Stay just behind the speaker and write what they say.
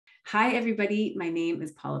Hi, everybody. My name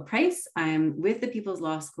is Paula Price. I'm with the People's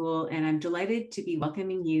Law School, and I'm delighted to be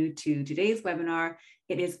welcoming you to today's webinar.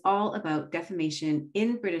 It is all about defamation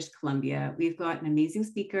in British Columbia. We've got an amazing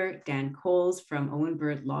speaker, Dan Coles from Owen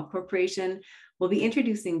Bird Law Corporation. We'll be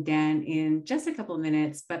introducing Dan in just a couple of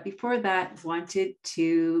minutes, but before that, wanted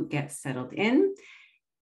to get settled in.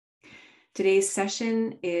 Today's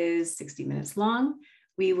session is 60 minutes long.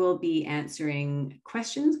 We will be answering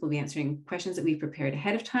questions. We'll be answering questions that we've prepared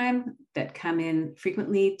ahead of time that come in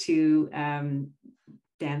frequently to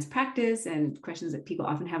Dan's practice and questions that people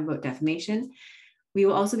often have about defamation. We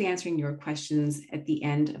will also be answering your questions at the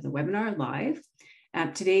end of the webinar live.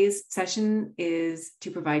 Today's session is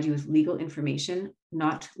to provide you with legal information,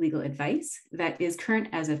 not legal advice, that is current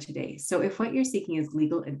as of today. So if what you're seeking is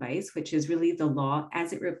legal advice, which is really the law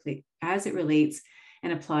as it relates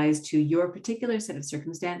and applies to your particular set of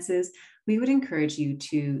circumstances, we would encourage you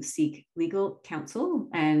to seek legal counsel.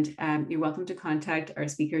 And you're welcome to contact our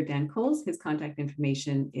speaker, Dan Coles. His contact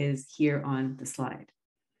information is here on the slide.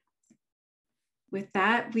 With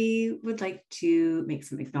that, we would like to make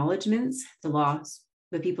some acknowledgements.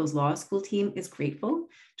 The People's Law School team is grateful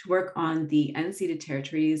to work on the unceded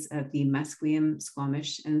territories of the Musqueam,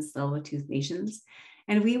 Squamish, and Tsleil-Waututh nations.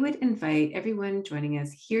 And we would invite everyone joining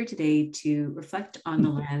us here today to reflect on the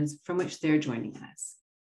lands from which they're joining us.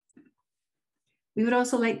 We would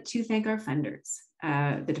also like to thank our funders,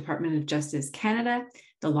 the Department of Justice Canada,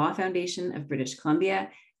 the Law Foundation of British Columbia,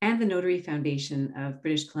 and the Notary Foundation of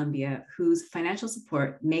British Columbia, whose financial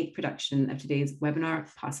support make production of today's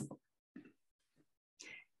webinar possible.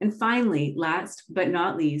 And finally, last but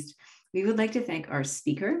not least, we would like to thank our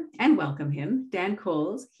speaker and welcome him, Dan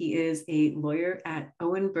Coles. He is a lawyer at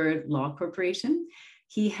Owen Bird Law Corporation.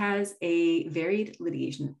 He has a varied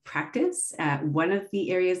litigation practice. One of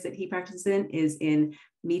the areas that he practices in is in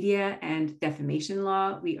media and defamation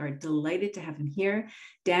law. We are delighted to have him here.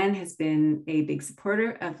 Dan has been a big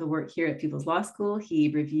supporter of the work here at People's Law School. He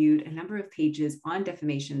reviewed a number of pages on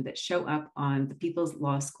defamation that show up on the People's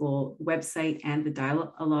Law School website and the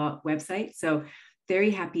Dialogue Law website. So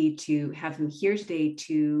very happy to have him here today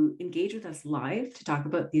to engage with us live to talk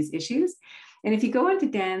about these issues. And if you go onto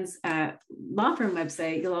Dan's law firm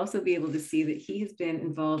website, you'll also be able to see that he has been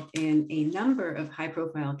involved in a number of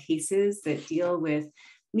high-profile cases that deal with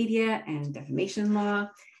media and defamation law.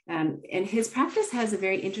 And his practice has a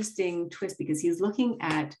very interesting twist because he's looking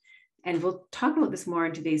at, and we'll talk about this more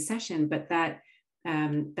in today's session, but that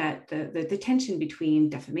the tension between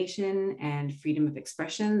defamation and freedom of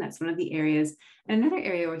expression, that's one of the areas. And another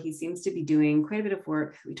area where he seems to be doing quite a bit of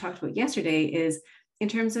work we talked about yesterday is in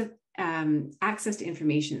terms of access to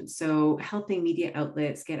information. So helping media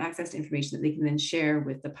outlets get access to information that they can then share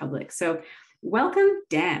with the public. So welcome,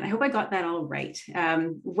 Dan. I hope I got that all right.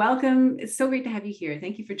 Welcome. It's so great to have you here.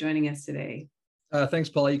 Thank you for joining us today. Thanks,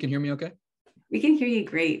 Paula. You can hear me okay? We can hear you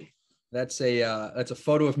great. That's a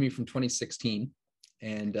photo of me from 2016.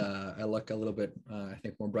 And I look a little bit, I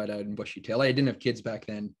think, more bright-eyed and bushy-tailed. I didn't have kids back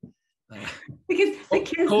then. The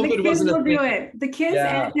kids will do it. The kids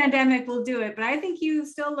and the pandemic will do it. But I think you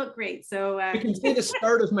still look great. So you can see the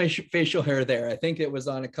start of my facial hair there. I think it was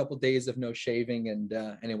on a couple of days of no shaving. And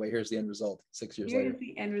anyway, here's the end result 6 years later. Here's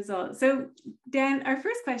the end result. So Dan, our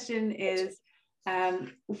first question is,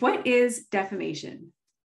 what is defamation?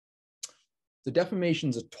 So defamation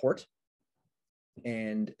is a tort.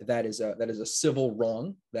 And that is a civil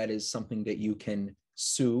wrong. That is something that you can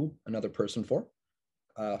sue another person for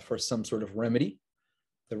some sort of remedy.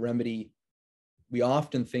 The remedy we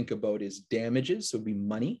often think about is damages, so it would be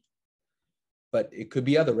money, but it could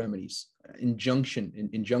be other remedies.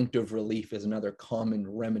 Injunctive relief is another common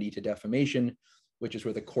remedy to defamation, which is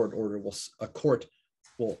where a court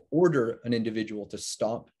will order an individual to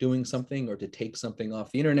stop doing something or to take something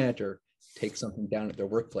off the internet or take something down at their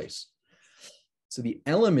workplace. So the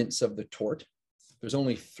elements of the tort, there's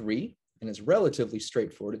only three, and it's relatively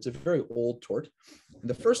straightforward. It's a very old tort. And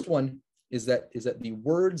the first one is that the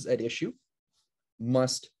words at issue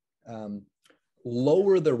must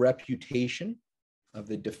lower the reputation of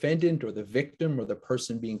the defendant or the victim or the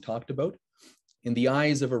person being talked about in the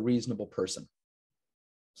eyes of a reasonable person.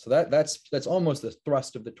 So that's almost the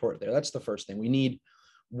thrust of the tort there. That's the first thing. We need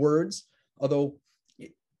words, although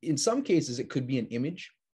in some cases it could be an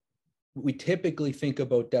image. We typically think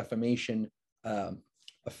about defamation, a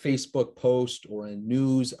Facebook post or a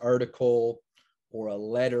news article or a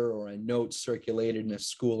letter or a note circulated in a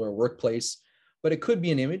school or workplace, but it could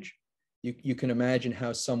be an image. You can imagine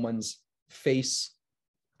how someone's face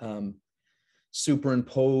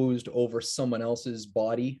superimposed over someone else's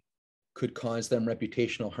body could cause them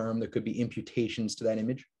reputational harm. There could be imputations to that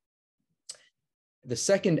image. The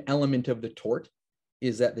second element of the tort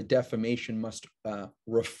is that the defamation must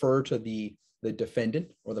refer to the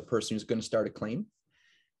defendant or the person who's going to start a claim.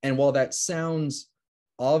 And while that sounds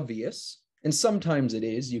obvious, and sometimes it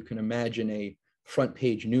is, you can imagine a front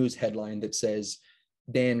page news headline that says,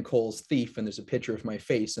 Dan Cole's thief, and there's a picture of my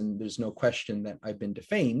face, and there's no question that I've been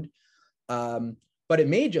defamed. But it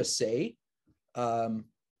may just say,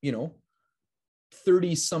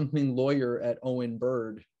 30-something lawyer at Owen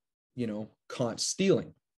Bird, caught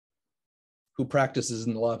stealing, who practices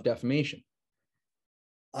in the law of defamation.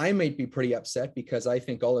 I might be pretty upset because I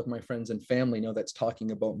think all of my friends and family know that's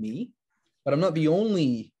talking about me, but I'm not the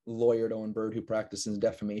only lawyer at Owen Bird who practices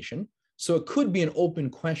defamation. So it could be an open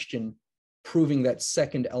question proving that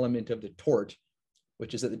second element of the tort,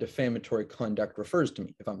 which is that the defamatory conduct refers to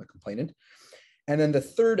me if I'm a complainant. And then the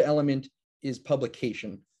third element is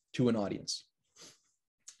publication to an audience.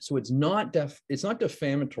 So it's not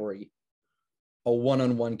defamatory, a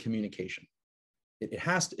one-on-one communication. It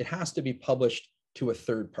has to be published to a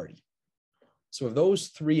third party. So if those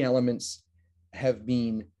three elements have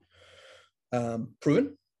been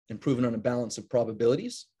proven on a balance of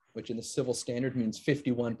probabilities, which in the civil standard means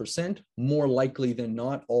 51%, more likely than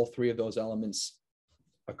not, all three of those elements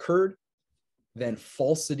occurred, then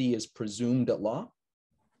falsity is presumed at law.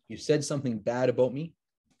 You said something bad about me.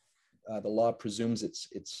 The law presumes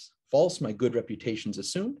it's false. My good reputation's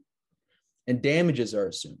assumed, and damages are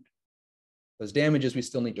assumed. Those damages, we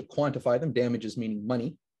still need to quantify them. Damages meaning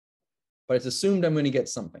money, but it's assumed I'm going to get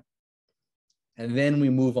something. And then we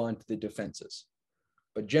move on to the defenses.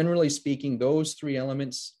 But generally speaking, those three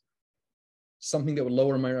elements, something that would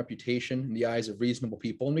lower my reputation in the eyes of reasonable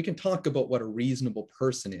people, and we can talk about what a reasonable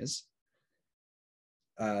person is,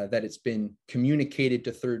 that it's been communicated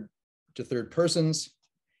to third persons,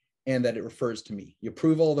 and that it refers to me. You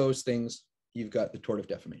prove all those things, you've got the tort of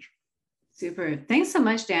defamation. Super. Thanks so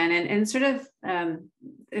much, Dan. And sort of an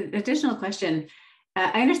additional question.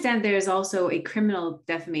 I understand there's also a criminal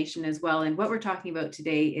defamation as well. And what we're talking about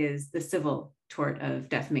today is the civil tort of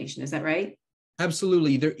defamation. Is that right?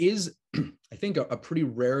 Absolutely. There is, I think, a pretty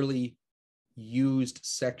rarely used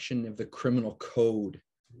section of the criminal code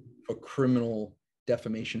for criminal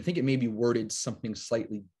defamation. I think it may be worded something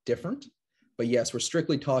slightly different. But yes, we're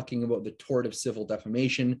strictly talking about the tort of civil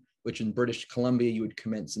defamation, which in British Columbia, you would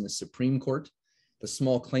commence in the Supreme Court. The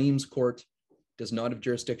Small Claims Court does not have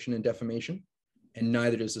jurisdiction in defamation, and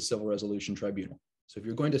neither does the Civil Resolution Tribunal. So if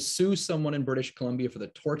you're going to sue someone in British Columbia for the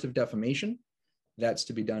tort of defamation, that's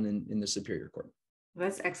to be done in the Superior Court. Well,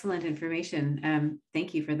 that's excellent information.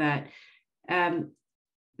 Thank you for that.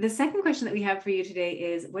 The second question that we have for you today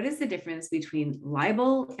is, what is the difference between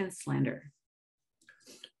libel and slander?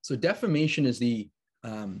 So defamation is the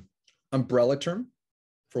umbrella term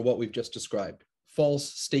for what we've just described.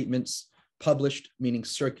 False statements published, meaning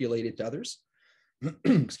circulated to others.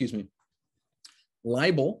 Excuse me.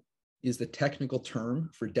 Libel is the technical term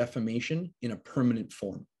for defamation in a permanent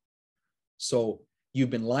form. So you've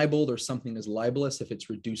been libeled, or something is libelous if it's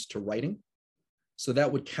reduced to writing. So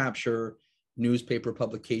that would capture newspaper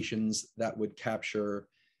publications, that would capture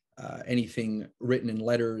anything written in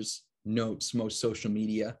letters, notes, most social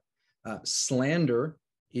media. Slander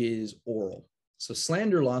is oral. So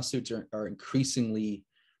slander lawsuits are increasingly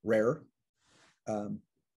rare,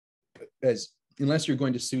 unless you're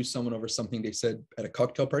going to sue someone over something they said at a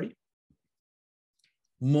cocktail party.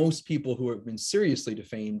 Most people who have been seriously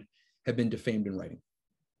defamed have been defamed in writing.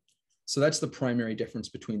 So that's the primary difference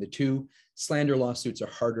between the two. Slander lawsuits are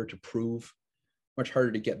harder to prove, much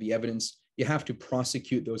harder to get the evidence. You have to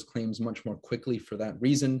prosecute those claims much more quickly for that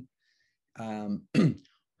reason.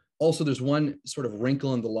 Also, there's one sort of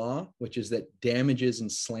wrinkle in the law, which is that damages in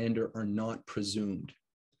slander are not presumed.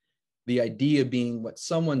 The idea being what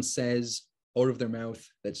someone says out of their mouth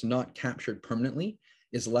that's not captured permanently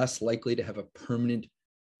is less likely to have a permanent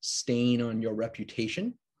stain on your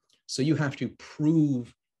reputation. So you have to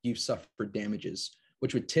prove you've suffered damages,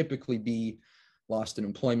 which would typically be lost an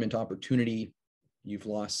employment opportunity, you've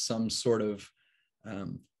lost some sort of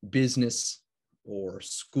business or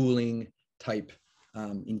schooling type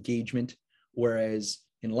engagement. Whereas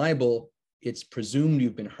in libel, it's presumed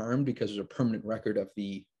you've been harmed because there's a permanent record of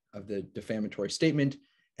the defamatory statement,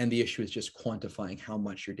 and the issue is just quantifying how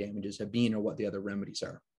much your damages have been or what the other remedies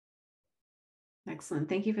are. Excellent.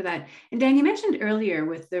 Thank you for that. And Dan, you mentioned earlier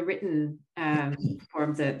with the written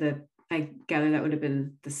forms, I gather that would have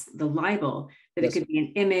been the libel, that yes, it could be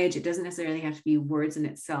an image. It doesn't necessarily have to be words in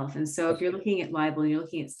itself. And so if you're looking at libel and you're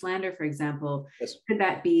looking at slander, for example, yes, could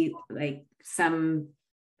that be like some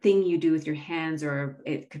thing you do with your hands, or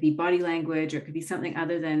it could be body language, or it could be something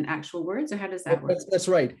other than actual words, or how does that work? That's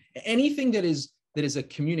right. Anything that is that is a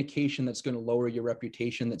communication that's going to lower your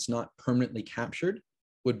reputation that's not permanently captured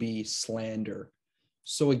would be slander.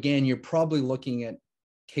 So again, you're probably looking at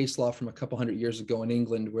case law from a couple hundred years ago in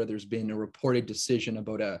England, where there's been a reported decision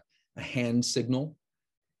about a hand signal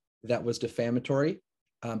that was defamatory.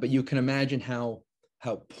 But you can imagine how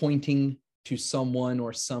pointing to someone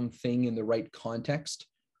or something in the right context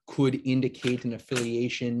could indicate an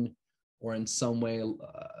affiliation or in some way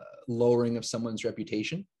lowering of someone's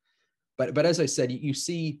reputation. But as I said,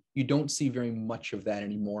 you don't see very much of that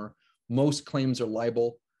anymore. Most claims are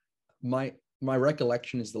libel. My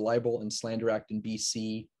recollection is the Libel and Slander Act in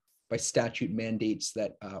BC by statute mandates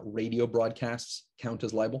that radio broadcasts count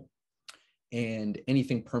as libel, and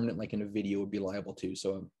anything permanent like in a video would be liable too.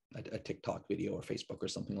 So a TikTok video or Facebook or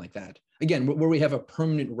something like that. Again, where we have a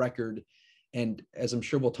permanent record, and as I'm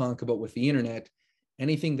sure we'll talk about with the internet,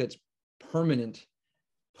 anything that's permanent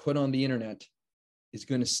put on the internet is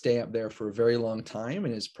going to stay up there for a very long time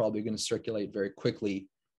and is probably going to circulate very quickly.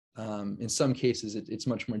 In some cases, it's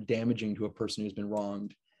much more damaging to a person who's been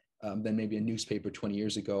wronged than maybe a newspaper 20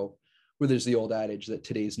 years ago, where there's the old adage that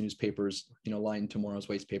today's newspapers, line tomorrow's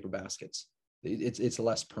waste paper baskets. It's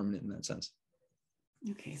less permanent in that sense.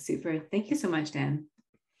 Okay, super. Thank you so much, Dan.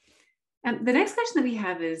 The next question that we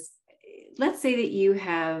have is, let's say that you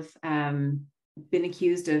have been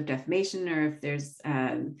accused of defamation, or if there's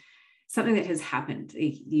something that has happened,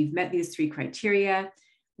 you've met these 3 criteria.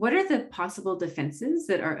 What are the possible defenses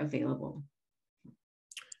that are available?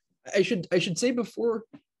 I should say before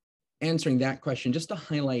answering that question, just to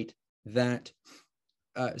highlight that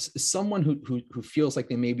someone who feels like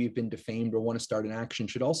they maybe have been defamed or want to start an action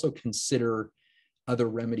should also consider other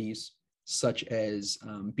remedies, such as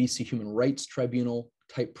BC Human Rights Tribunal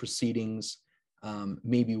type proceedings,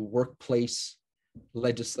 maybe workplace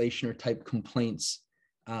legislation or type complaints.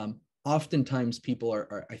 Oftentimes people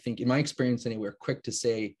are, I think in my experience anywhere, quick to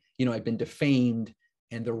say, I've been defamed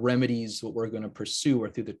and the remedies what we're going to pursue are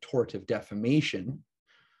through the tort of defamation,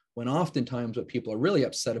 when oftentimes what people are really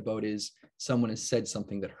upset about is someone has said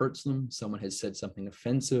something that hurts them, someone has said something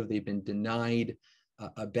offensive, they've been denied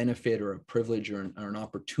a benefit or a privilege or an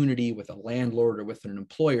opportunity with a landlord or with an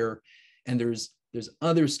employer, and there's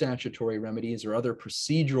other statutory remedies or other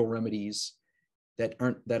procedural remedies that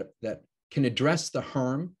can address the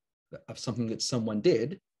harm of something that someone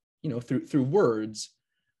did, through words,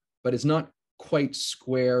 but is not quite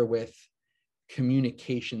square with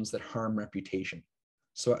communications that harm reputation.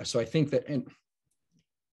 So I think that, and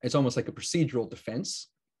it's almost like a procedural defense.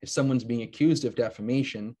 If someone's being accused of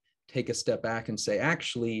defamation, take a step back and say,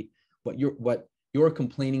 actually, what you're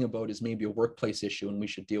complaining about is maybe a workplace issue, and we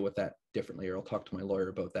should deal with that differently, or I'll talk to my lawyer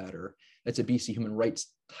about that, or that's a BC human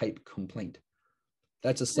rights type complaint.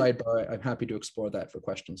 That's a sidebar. I'm happy to explore that for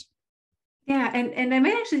questions. Yeah, and I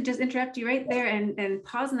might actually just interrupt you right there and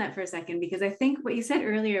pause on that for a second, because I think what you said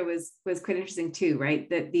earlier was quite interesting too, right?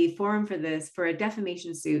 That the forum for this, for a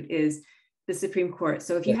defamation suit, is the Supreme Court.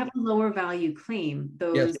 So if you have a lower value claim,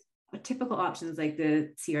 those typical options like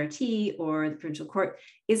the CRT or the provincial court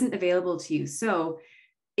isn't available to you. So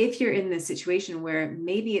if you're in this situation where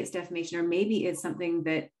maybe it's defamation, or maybe it's something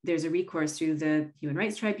that there's a recourse through the Human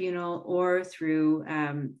Rights Tribunal or through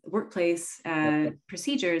workplace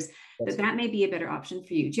procedures, that may be a better option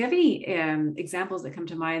for you. Do you have any examples that come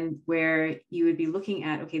to mind where you would be looking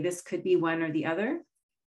at, okay, this could be one or the other?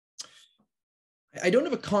 I don't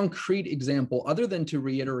have a concrete example other than to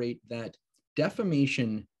reiterate that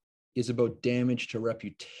defamation is about damage to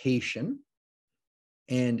reputation,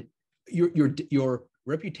 and your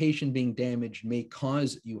reputation being damaged may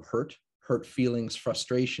cause you hurt feelings,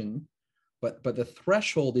 frustration, but the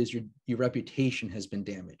threshold is your reputation has been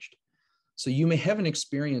damaged. So you may have an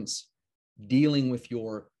experience dealing with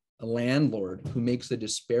your landlord who makes a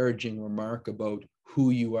disparaging remark about who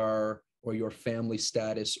you are or your family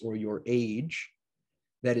status or your age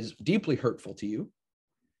that is deeply hurtful to you,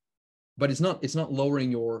 but it's not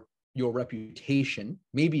lowering your reputation.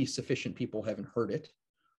 Maybe sufficient people haven't heard it.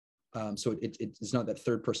 So it's not that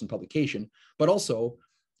third person publication, but also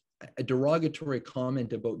a derogatory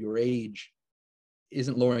comment about your age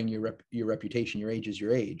isn't lowering your reputation. Your age is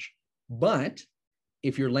your age. But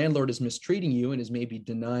if your landlord is mistreating you and is maybe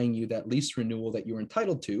denying you that lease renewal that you're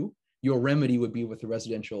entitled to, your remedy would be with the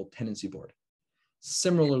Residential Tenancy Board.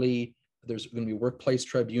 Similarly, there's going to be workplace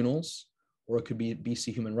tribunals, or it could be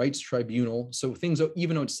BC Human Rights Tribunal. So things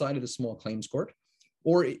even outside of the small claims court,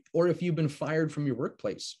 or if you've been fired from your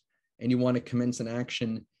workplace and you want to commence an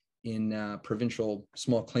action in provincial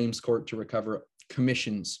small claims court to recover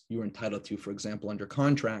commissions you were entitled to, for example, under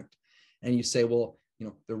contract, and you say, well,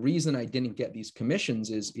 the reason I didn't get these commissions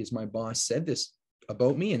is my boss said this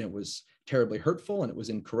about me and it was terribly hurtful and it was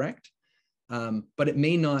incorrect, but it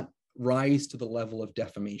may not rise to the level of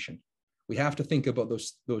defamation. We have to think about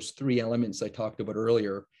those three elements I talked about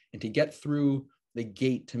earlier. And to get through the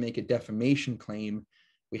gate to make a defamation claim,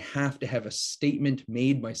 we have to have a statement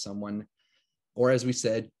made by someone, or as we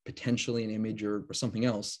said, potentially an image or something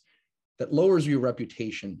else that lowers your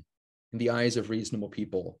reputation in the eyes of reasonable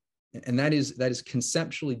people. And that is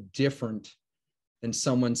conceptually different than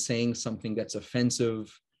someone saying something that's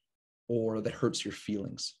offensive or that hurts your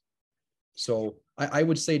feelings. So I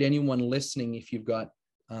would say to anyone listening, if you've got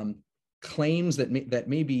claims that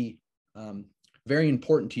may be very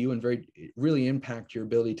important to you and really impact your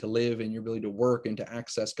ability to live and your ability to work and to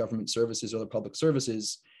access government services or other public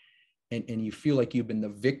services, and you feel like you've been the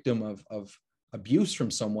victim of abuse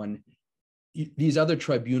from someone, these other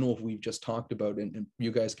tribunals we've just talked about, and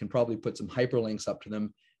you guys can probably put some hyperlinks up to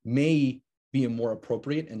them, may be a more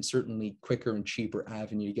appropriate and certainly quicker and cheaper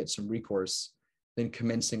avenue to get some recourse than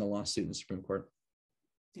commencing a lawsuit in the Supreme Court.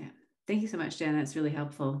 Yeah, thank you so much, Dan. That's really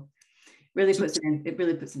helpful. It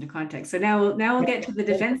really puts into context. So now we'll get to the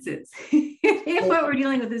defenses. What we're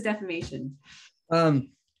dealing with is defamation.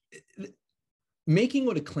 Making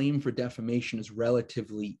out a claim for defamation is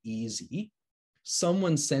relatively easy.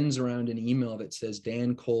 Someone sends around an email that says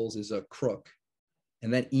Dan Coles is a crook,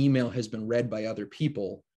 and that email has been read by other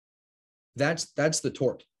people. That's the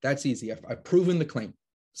tort. That's easy. I've proven the claim.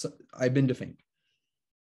 So I've been defamed.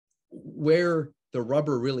 Where the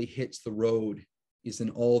rubber really hits the road is in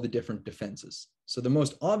all the different defenses. So the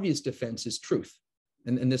most obvious defense is truth.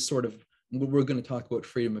 And this sort of, we're going to talk about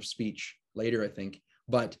freedom of speech later, I think,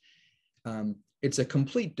 but it's a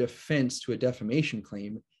complete defense to a defamation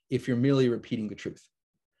claim if you're merely repeating the truth.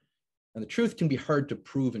 And the truth can be hard to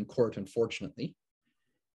prove in court, unfortunately.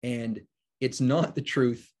 And it's not the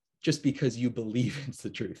truth just because you believe it's the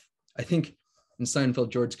truth. I think in Seinfeld,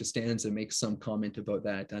 George Costanza makes some comment about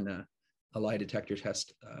that on a lie detector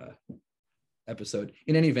test episode.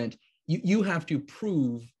 In any event, you have to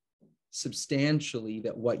prove substantially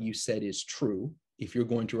that what you said is true if you're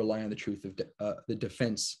going to rely on the truth of the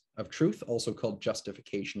defense of truth, also called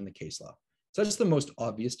justification in the case law. So that's the most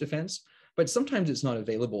obvious defense, but sometimes it's not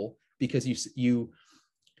available because you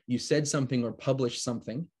said something or published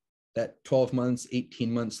something that 12 months,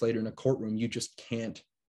 18 months later in a courtroom, you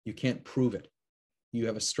can't prove it. You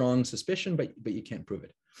have a strong suspicion, but you can't prove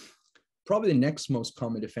it. Probably the next most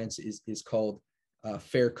common defense is called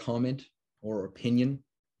fair comment or opinion.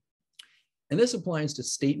 And this applies to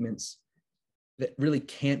statements that really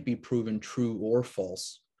can't be proven true or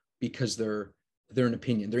false because they're an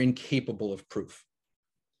opinion. They're incapable of proof.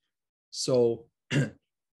 So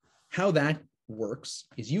how that works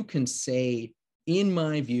is you can say, in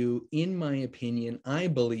my view, in my opinion, I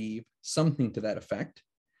believe something to that effect,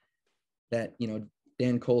 that,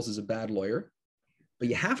 Dan Coles is a bad lawyer, but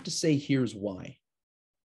you have to say, here's why.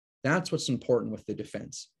 That's what's important with the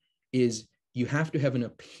defense, is you have to have an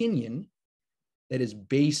opinion that is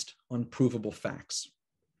based on provable facts.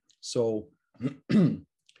 So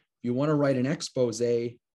you want to write an expose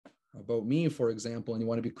about me, for example, and you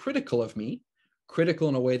want to be critical of me, critical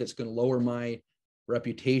in a way that's going to lower my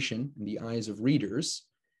reputation in the eyes of readers,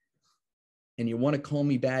 and you want to call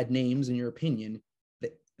me bad names in your opinion,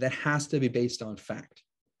 that has to be based on fact.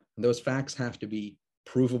 And those facts have to be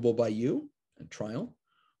provable by you at trial,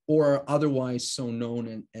 or otherwise so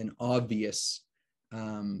known and obvious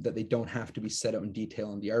that they don't have to be set out in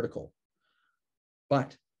detail in the article.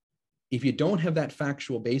 But if you don't have that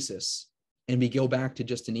factual basis and we go back to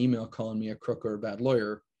just an email calling me a crook or a bad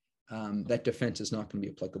lawyer, that defense is not going to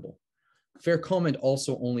be applicable. Fair comment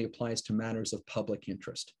also only applies to matters of public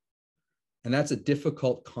interest. And that's a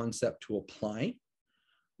difficult concept to apply,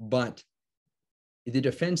 but the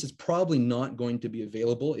defense is probably not going to be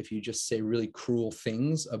available if you just say really cruel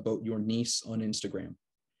things about your niece on Instagram.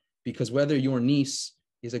 Because whether your niece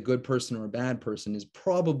is a good person or a bad person is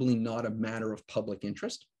probably not a matter of public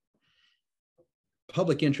interest.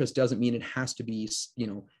 Public interest doesn't mean it has to be,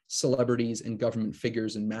 celebrities and government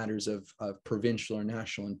figures and matters of provincial or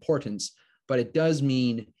national importance, but it does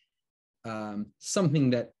mean something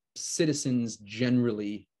that citizens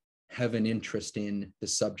generally have an interest in the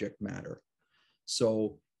subject matter.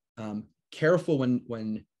 So careful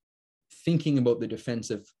when thinking about the defense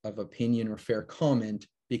of opinion or fair comment,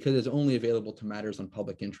 because it's only available to matters on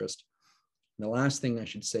public interest. And the last thing I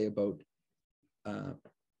should say about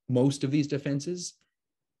most of these defenses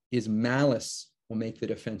is malice will make the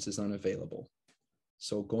defenses unavailable.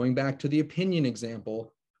 So going back to the opinion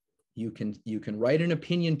example, you can write an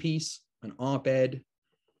opinion piece, an op-ed,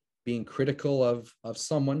 being critical of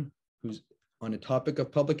someone who's on a topic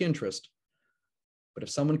of public interest, But if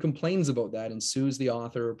someone complains about that and sues the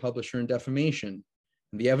author or publisher in defamation,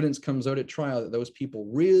 and the evidence comes out at trial that those people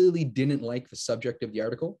really didn't like the subject of the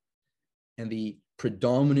article, and the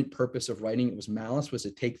predominant purpose of writing it was malice, was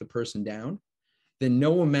to take the person down, then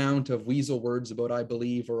no amount of weasel words about I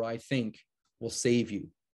believe or I think will save you,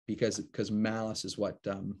 because malice is what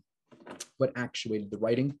actuated the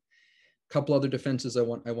writing. A couple other defenses I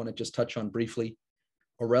want to just touch on briefly.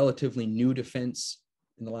 A relatively new defense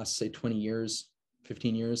in the last, say, 20 years,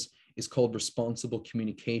 15 years, is called responsible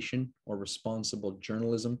communication or responsible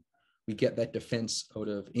journalism. We get that defense out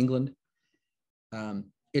of England.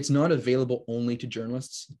 It's not available only to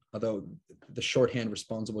journalists, although the shorthand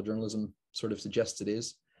responsible journalism sort of suggests it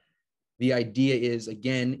is. The idea is,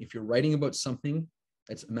 again, if you're writing about something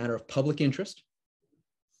that's a matter of public interest,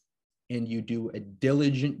 and you do a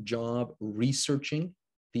diligent job researching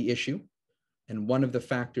the issue, and one of the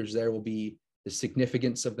factors there will be the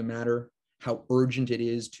significance of the matter, how urgent it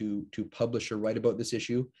is to publish or write about this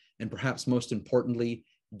issue, and perhaps most importantly,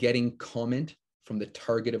 getting comment from the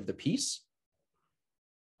target of the piece,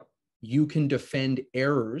 you can defend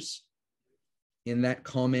errors in that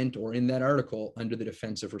comment or in that article under the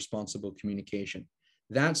defense of responsible communication.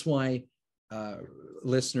 That's why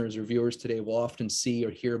listeners or viewers today will often see or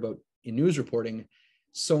hear about in news reporting,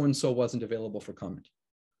 so-and-so wasn't available for comment.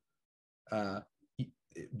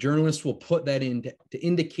 Journalists will put that in to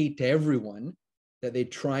indicate to everyone that they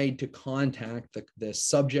tried to contact the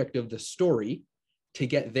subject of the story to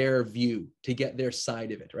get their view, to get their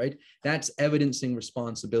side of it, right? That's evidencing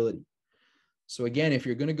responsibility. So again, if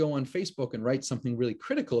you're going to go on Facebook and write something really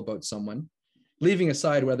critical about someone, leaving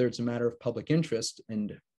aside whether it's a matter of public interest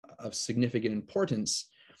and of significant importance,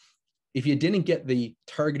 if you didn't get the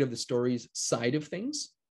target of the story's side of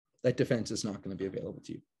things, that defense is not going to be available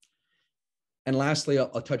to you. And lastly,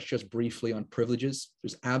 I'll touch just briefly on privileges.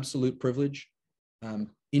 There's absolute privilege.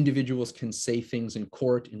 Individuals can say things in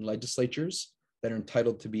court, in legislatures, that are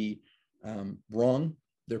entitled to be wrong.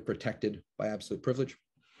 They're protected by absolute privilege.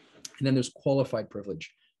 And then there's qualified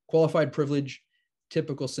privilege. Qualified privilege,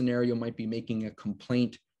 typical scenario might be making a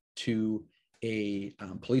complaint to a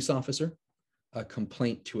police officer, a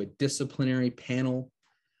complaint to a disciplinary panel,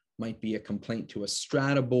 might be a complaint to a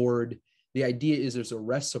strata board. The idea is there's a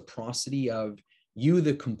reciprocity of you,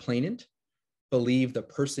 the complainant, believe the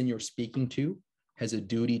person you're speaking to has a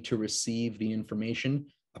duty to receive the information,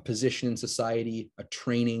 a position in society, a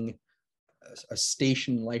training, a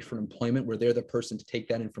station in life or employment where they're the person to take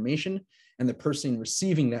that information, and the person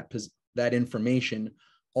receiving that information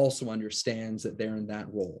also understands that they're in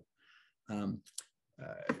that role.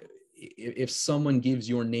 If someone gives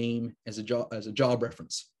your name as a job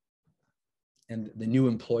reference, and the new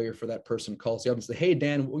employer for that person calls you up and says, "Hey,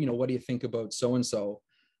 Dan, what do you think about so and so?"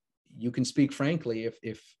 You can speak frankly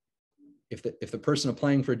if the person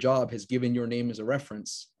applying for a job has given your name as a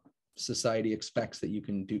reference. Society expects that you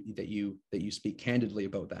can do that you speak candidly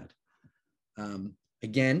about that.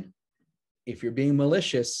 Again, if you're being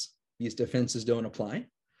malicious, these defenses don't apply.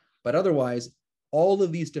 But otherwise, all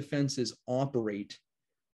of these defenses operate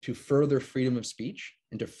to further freedom of speech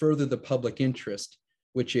and to further the public interest,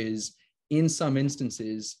 which is, in some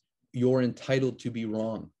instances, you're entitled to be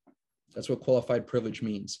wrong. That's what qualified privilege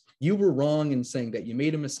means. You were wrong in saying that you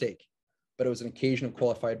made a mistake, but it was an occasion of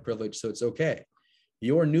qualified privilege, so it's okay.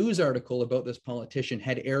 Your news article about this politician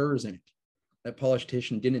had errors in it. That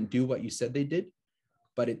politician didn't do what you said they did,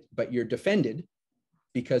 but you're defended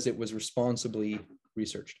because it was responsibly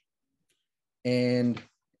researched. And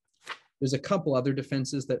there's a couple other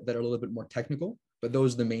defenses that are a little bit more technical, but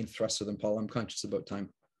those are the main thrusts of them, Paul. I'm conscious about time.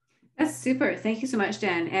 That's super. Thank you so much,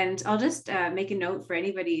 Dan. And I'll just make a note for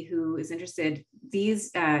anybody who is interested.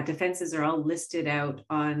 These defenses are all listed out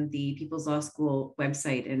on the People's Law School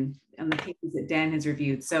website and on the pages that Dan has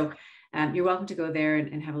reviewed. So you're welcome to go there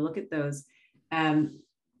and have a look at those. And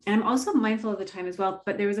I'm also mindful of the time as well,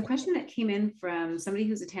 but there was a question that came in from somebody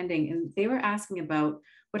who's attending, and they were asking about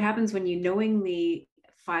what happens when you knowingly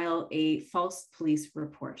file a false police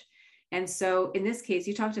report. And so in this case,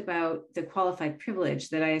 you talked about the qualified privilege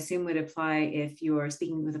that I assume would apply if you're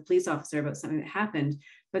speaking with a police officer about something that happened.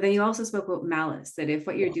 But then you also spoke about malice, that if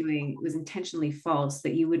what you're doing was intentionally false,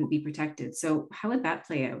 that you wouldn't be protected. So how would that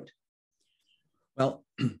play out? Well,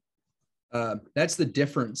 that's the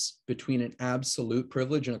difference between an absolute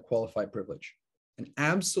privilege and a qualified privilege. An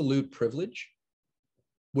absolute privilege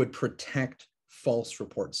would protect false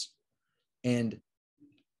reports. And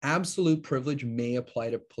absolute privilege may apply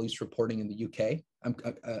to police reporting in the UK.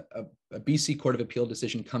 A BC Court of Appeal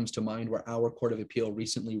decision comes to mind where our Court of Appeal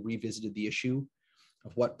recently revisited the issue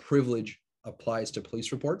of what privilege applies to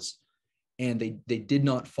police reports. and they did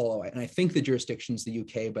not follow it. And I think the jurisdiction's the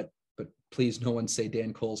UK, but please no one say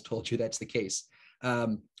Dan Cole's told you that's the case.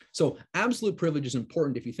 So absolute privilege is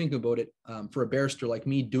important if you think about it. For a barrister like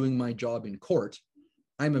me doing my job in court,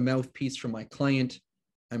 I'm a mouthpiece for my client.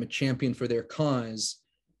 I'm a champion for their cause.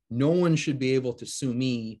 No one should be able to sue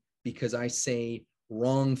me because I say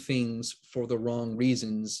wrong things for the wrong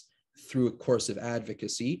reasons through a course of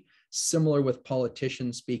advocacy. Similar with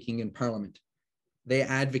politicians speaking in parliament. They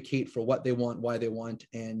advocate for what they want, why they want,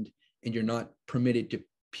 and you're not permitted to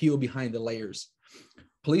peel behind the layers.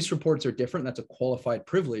 Police reports are different. That's a qualified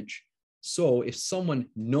privilege. So if someone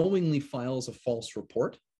knowingly files a false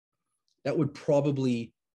report, that would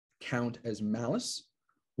probably count as malice,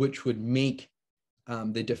 which would make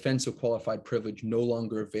the defense of qualified privilege no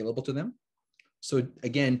longer available to them. So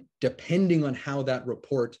again, depending on how that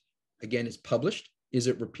report, again, is published, is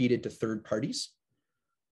it repeated to third parties?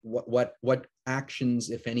 What actions,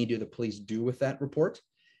 if any, do the police do with that report?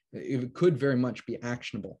 It could very much be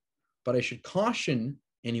actionable. But I should caution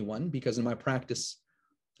anyone, because in my practice,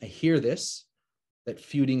 I hear this, that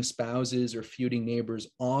feuding spouses or feuding neighbors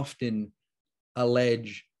often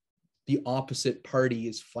allege the opposite party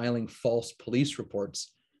is filing false police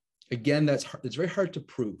reports. Again, it's very hard to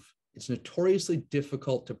prove. It's notoriously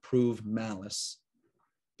difficult to prove malice,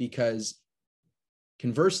 because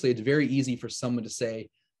conversely, it's very easy for someone to say,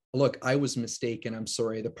 look, I was mistaken. I'm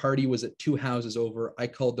sorry. The party was at 2 houses over. I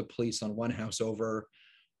called the police on 1 house over.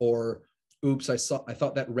 Or, oops, I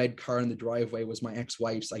thought that red car in the driveway was my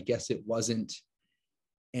ex-wife's. I guess it wasn't.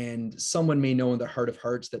 And someone may know in their heart of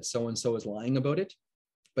hearts that so-and-so is lying about it.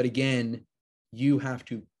 But again, you,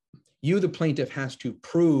 the plaintiff, has to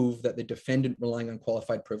prove that the defendant relying on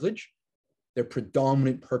qualified privilege, their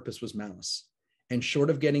predominant purpose was malice. And short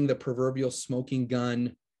of getting the proverbial smoking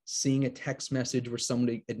gun, seeing a text message where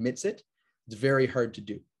somebody admits it, it's very hard to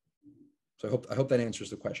do. So I hope that answers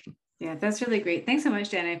the question. Yeah, that's really great. Thanks so much,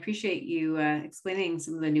 Dan. I appreciate you explaining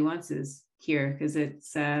some of the nuances here, because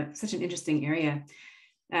it's such an interesting area.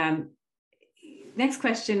 Next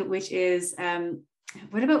question, which is,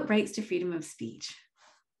 what about rights to freedom of speech?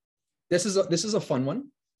 This is a fun one,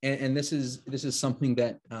 and this is something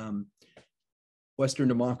that Western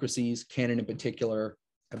democracies, Canada in particular,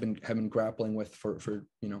 have been grappling with for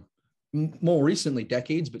more recently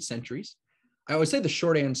decades, but centuries. I would say the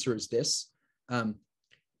short answer is this: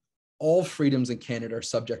 all freedoms in Canada are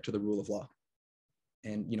subject to the rule of law.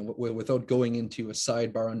 And without going into a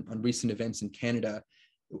sidebar on recent events in Canada,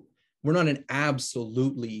 we're not an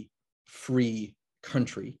absolutely free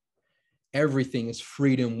country. Everything is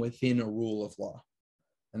freedom within a rule of law,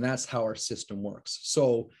 and that's how our system works.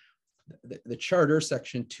 So the Charter,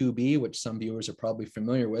 Section 2B, which some viewers are probably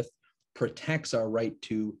familiar with, protects our right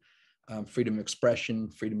to freedom of expression,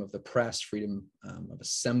 freedom of the press, freedom of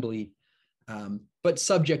assembly, but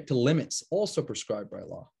subject to limits also prescribed by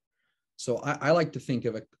law. So I like to think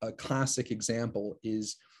of a classic example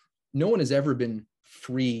is no one has ever been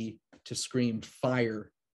free to scream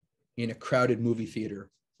fire in a crowded movie theater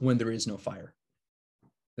when there is no fire.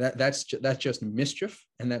 That's just mischief,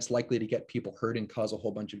 and that's likely to get people hurt and cause a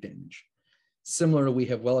whole bunch of damage. Similarly, we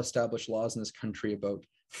have well-established laws in this country about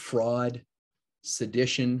fraud,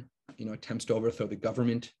 sedition, attempts to overthrow the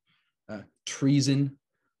government, treason,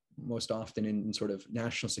 most often in sort of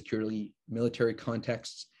national security, military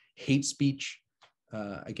contexts, hate speech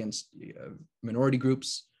against minority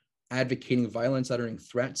groups, advocating violence, uttering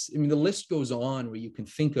threats. I mean, the list goes on where you can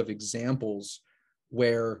think of examples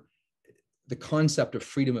where the concept of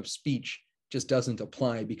freedom of speech just doesn't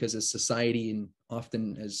apply because as society and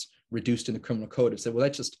often as reduced in the criminal code have said, well,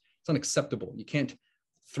 it's unacceptable. You can't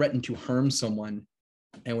threaten to harm someone.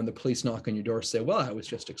 And when the police knock on your door, say, well, I was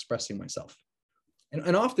just expressing myself.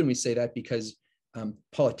 And often we say that because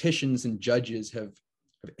politicians and judges have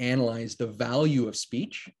analyzed the value of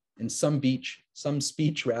speech, and some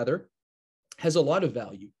speech rather has a lot of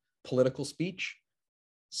value. Political speech,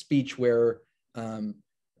 speech where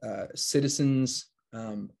citizens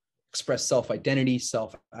express self-identity,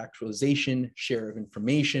 self-actualization, share of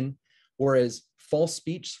information, whereas false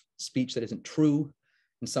speech that isn't true,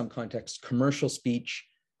 in some contexts, commercial speech,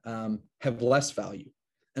 have less value.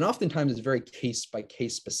 And oftentimes it's very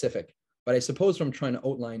case-by-case specific. But I suppose what I'm trying to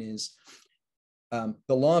outline is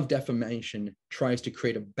the law of defamation tries to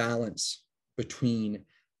create a balance between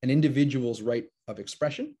an individual's right of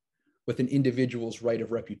expression with an individual's right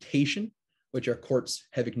of reputation, which our courts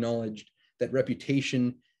have acknowledged that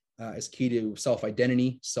reputation is key to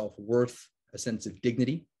self-identity, self-worth, a sense of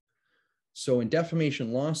dignity. So in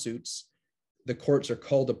defamation lawsuits, the courts are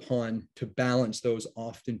called upon to balance those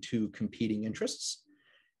often two competing interests.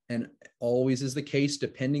 And always is the case,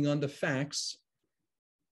 depending on the facts,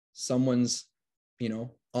 someone's,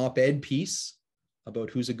 op-ed piece about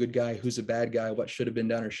who's a good guy, who's a bad guy, what should have been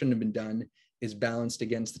done or shouldn't have been done is balanced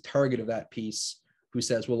against the target of that piece who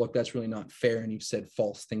says, well, look, that's really not fair. And you said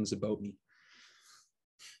false things about me.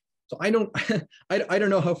 So I don't, I don't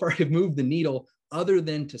know how far I've moved the needle other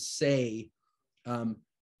than to say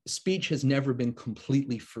speech has never been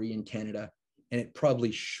completely free in Canada, and it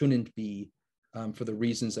probably shouldn't be for the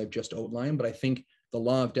reasons I've just outlined. But I think the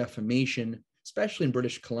law of defamation, especially in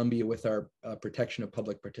British Columbia with our Protection of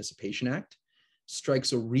Public Participation Act,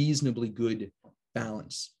 strikes a reasonably good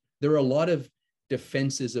balance. There are a lot of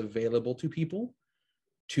defenses available to people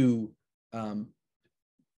to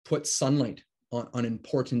put sunlight on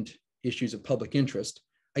important issues of public interest,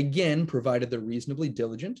 again, provided they're reasonably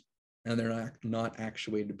diligent and they're not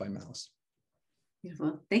actuated by malice.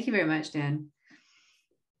 Beautiful. Thank you very much, Dan.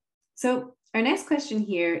 So our next question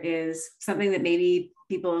here is something that maybe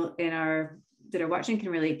people that are watching can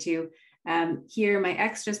relate to. Here, my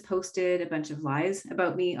ex just posted a bunch of lies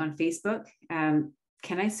about me on Facebook. Can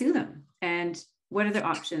I sue them? And what other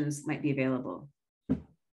options might be available?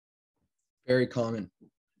 Very common.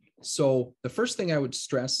 So the first thing I would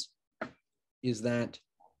stress is that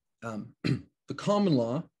the common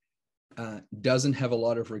law doesn't have a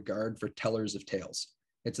lot of regard for tellers of tales.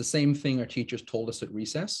 It's the same thing our teachers told us at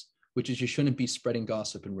recess, which is you shouldn't be spreading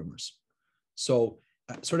gossip and rumors. So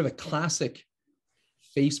sort of a classic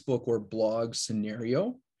Facebook or blog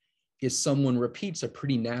scenario is someone repeats a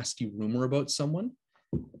pretty nasty rumor about someone,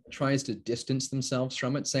 tries to distance themselves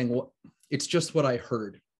from it, saying, well, it's just what I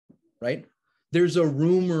heard, right? There's a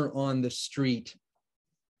rumor on the street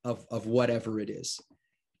of whatever it is.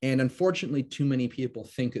 And unfortunately, too many people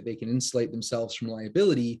think that they can insulate themselves from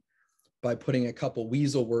liability by putting a couple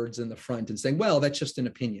weasel words in the front and saying, well, that's just an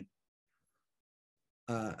opinion.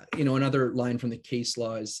 Another line from the case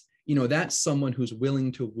law is, that's someone who's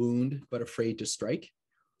willing to wound but afraid to strike.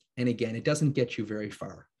 And again, it doesn't get you very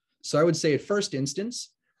far. So I would say at first instance,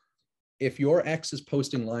 if your ex is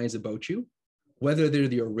posting lies about you, whether they're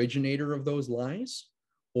the originator of those lies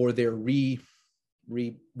or they're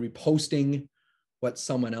reposting what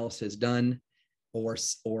someone else has done, or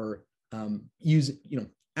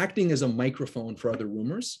acting as a microphone for other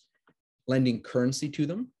rumors, lending currency to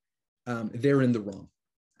them, they're in the wrong.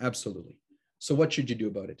 Absolutely. So what should you do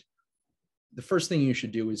about it? The first thing you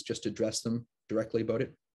should do is just address them directly about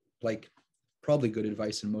it. Like probably good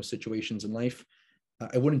advice in most situations in life.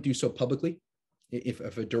 I wouldn't do so publicly.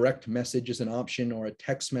 If a direct message is an option, or a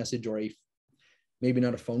text message, or maybe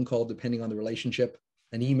not a phone call, depending on the relationship,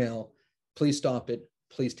 an email, please stop it.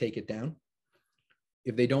 Please take it down.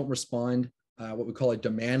 If they don't respond, what we call a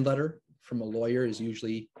demand letter from a lawyer is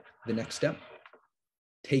usually the next step.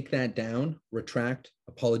 Take that down, retract,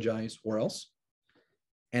 apologize, or else.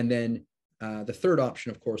 And then the third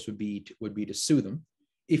option, of course, would be to sue them.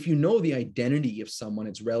 If you know the identity of someone,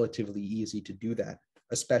 it's relatively easy to do that,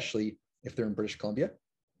 especially if they're in British Columbia.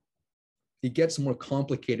 It gets more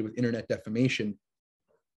complicated with internet defamation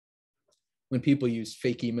when people use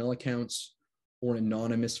fake email accounts or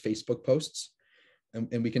anonymous Facebook posts.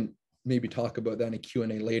 And we can maybe talk about that in a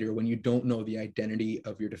Q&A later, when you don't know the identity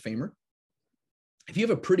of your defamer. If you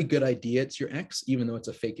have a pretty good idea it's your ex, even though it's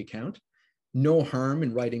a fake account, no harm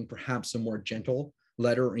in writing perhaps a more gentle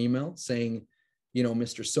letter or email saying,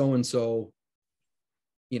 Mr. So-and-so,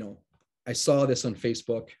 I saw this on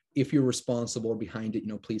Facebook. If you're responsible or behind it,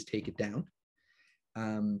 please take it down.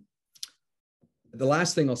 The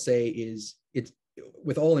last thing I'll say is, it's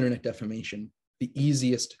with all internet defamation, the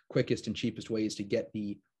easiest, quickest, and cheapest way is to get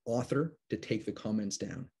the author to take the comments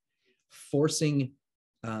down. Forcing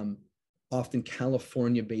often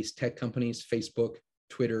California-based tech companies, Facebook,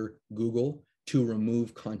 Twitter, Google, to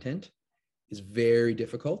remove content is very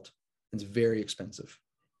difficult and it's very expensive.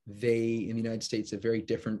 They, in the United States, have very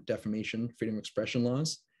different defamation, freedom of expression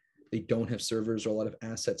laws. They don't have servers or a lot of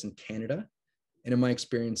assets in Canada. And in my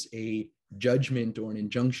experience, a judgment or an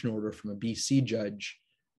injunction order from a BC judge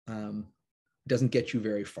doesn't get you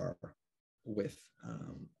very far with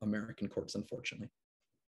American courts, unfortunately.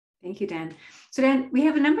 Thank you, Dan. So Dan, we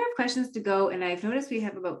have a number of questions to go, and I've noticed we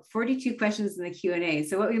have about 42 questions in the Q&A.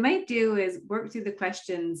 So what we might do is work through the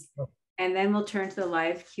questions and then we'll turn to the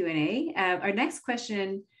live Q&A. Our next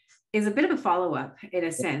question is a bit of a follow-up in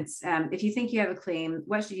a sense. If you think you have a claim,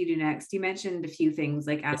 what should you do next? You mentioned a few things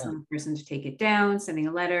like asking the person to take it down, sending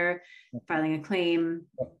a letter, filing a claim.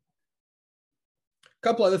 A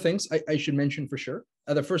couple other things I should mention for sure.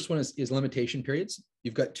 The first one is limitation periods.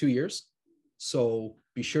 You've got 2 years. So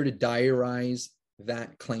be sure to diarize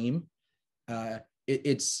that claim.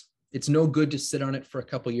 It's It's no good to sit on it for a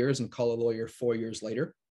couple of years and call a lawyer 4 years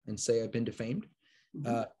later and say, I've been defamed.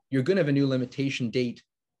 You're going to have a new limitation date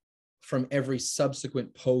from every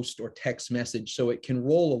subsequent post or text message, so it can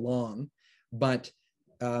roll along, but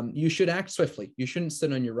you should act swiftly. You shouldn't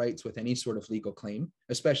sit on your rights with any sort of legal claim,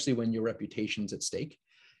 especially when your reputation's at stake.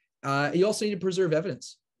 You also need to preserve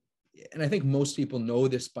evidence. And I think most people know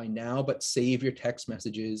this by now, but save your text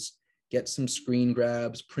messages, get some screen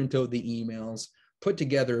grabs, print out the emails, put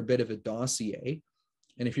together a bit of a dossier.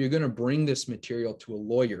 And if you're going to bring this material to a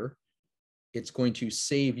lawyer, it's going to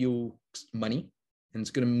save you money, and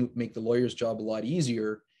it's going to make the lawyer's job a lot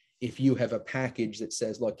easier if you have a package that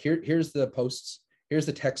says, look, here's the posts, here's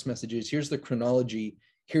the text messages, here's the chronology,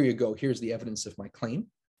 here you go, here's the evidence of my claim.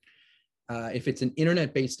 If it's an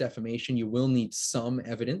internet-based defamation, you will need some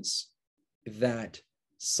evidence that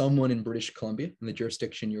someone in British Columbia, in the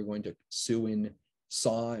jurisdiction you're going to sue in,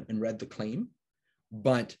 saw and read the claim,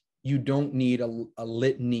 but you don't need a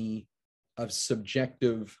litany of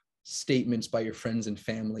subjective statements by your friends and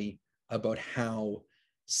family about how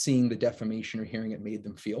seeing the defamation or hearing it made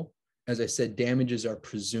them feel. As I said, damages are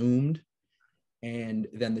presumed, and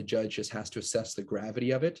then the judge just has to assess the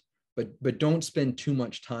gravity of it. But don't spend too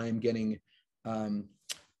much time getting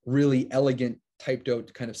really elegant, typed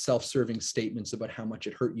out kind of self-serving statements about how much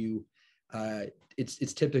it hurt you.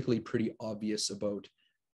 It's typically pretty obvious about,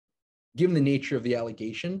 given the nature of the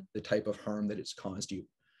allegation, the type of harm that it's caused you.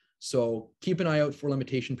 So keep an eye out for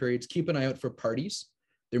limitation periods, keep an eye out for parties.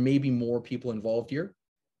 There may be more people involved here.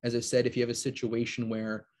 As I said, if you have a situation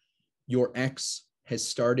where your ex has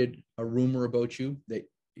started a rumor about you that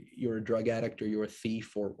you're a drug addict or you're a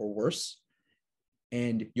thief or worse,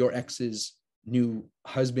 and your ex's new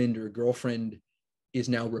husband or girlfriend is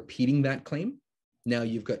now repeating that claim, now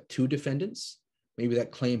you've got two defendants. Maybe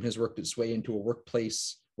that claim has worked its way into a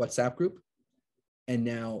workplace WhatsApp group, and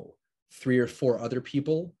now 3 or 4 other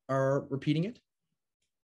people are repeating it.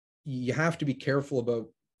 You have to be careful about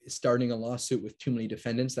starting a lawsuit with too many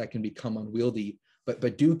defendants. That can become unwieldy,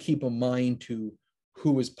 but do keep a mind to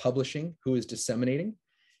who is publishing, who is disseminating.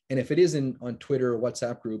 And if it is on Twitter or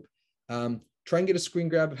WhatsApp group, try and get a screen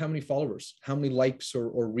grab of how many followers, how many likes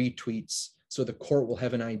or retweets, so the court will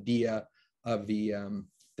have an idea of the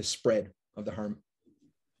spread of the harm.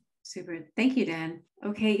 Super. Thank you, Dan.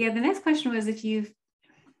 Okay. Yeah. The next question was, if you've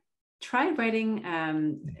tried writing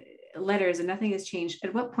letters and nothing has changed,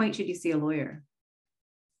 at what point should you see a lawyer?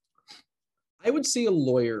 I would see a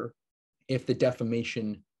lawyer if the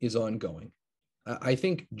defamation is ongoing. I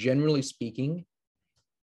think generally speaking,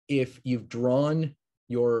 if you've drawn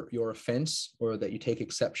your offense, or that you take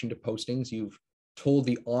exception to postings, you've told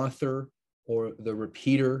the author or the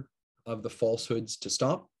repeater of the falsehoods to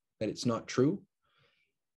stop, that it's not true.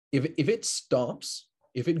 If it stops,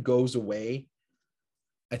 if it goes away,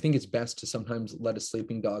 I think it's best to sometimes let a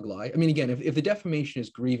sleeping dog lie. I mean, again, if the defamation is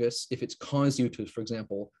grievous, if it's caused you to, for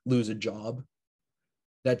example, lose a job,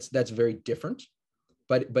 that's very different.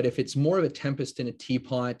 But if it's more of a tempest in a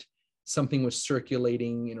teapot, something was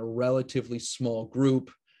circulating in a relatively small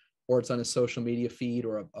group, or it's on a social media feed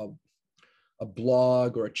or a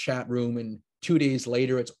blog or a chat room, and 2 days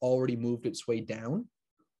later it's already moved its way down,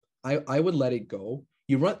 I would let it go.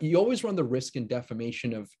 You always run the risk in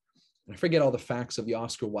defamation of, I forget all the facts of the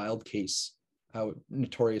Oscar Wilde case,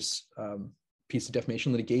 notorious piece of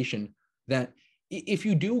defamation litigation, that if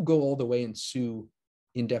you do go all the way and sue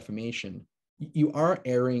in defamation, you are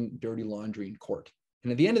airing dirty laundry in court.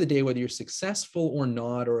 And at the end of the day, whether you're successful or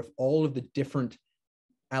not, or if all of the different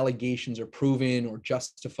allegations are proven or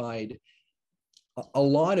justified, a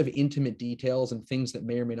lot of intimate details and things that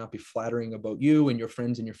may or may not be flattering about you and your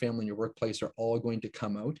friends and your family and your workplace are all going to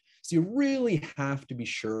come out. So you really have to be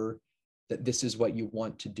sure that this is what you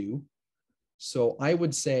want to do. So I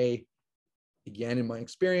would say, again, in my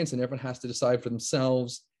experience, and everyone has to decide for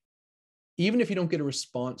themselves, even if you don't get a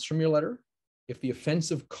response from your letter, if the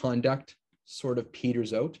offensive conduct sort of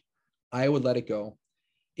peters out, I would let it go.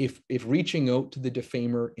 If reaching out to the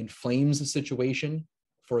defamer inflames the situation,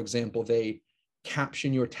 for example, they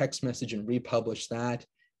caption your text message and republish that,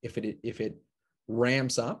 if it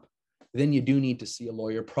ramps up, then you do need to see a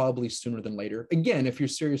lawyer, probably sooner than later. Again, if you're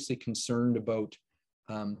seriously concerned about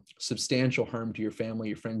substantial harm to your family,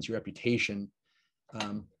 your friends, your reputation.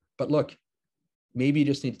 But look, maybe you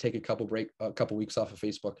just need to take a couple weeks off of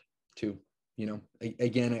Facebook too. You know,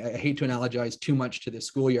 again, I hate to analogize too much to the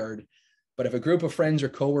schoolyard, but if a group of friends or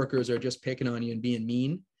coworkers are just picking on you and being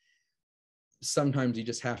mean, sometimes you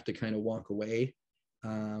just have to kind of walk away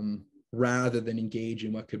rather than engage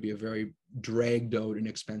in what could be a very dragged out and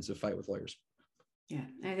expensive fight with lawyers. Yeah,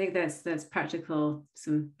 I think that's practical,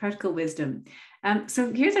 some practical wisdom.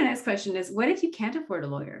 So here's our next question is, what if you can't afford a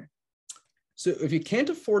lawyer? So if you can't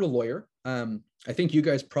afford a lawyer, I think you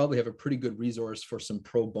guys probably have a pretty good resource for some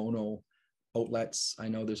pro bono outlets. I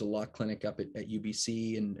know there's a law clinic up at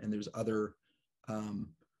UBC, and there's other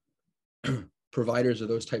providers of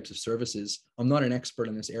those types of services. I'm not an expert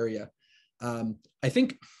in this area. I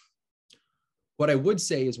think what I would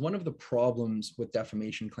say is one of the problems with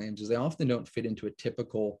defamation claims is they often don't fit into a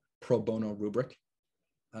typical pro bono rubric.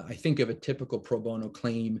 I think of a typical pro bono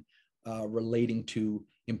claim relating to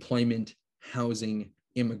employment, housing,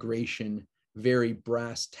 immigration, very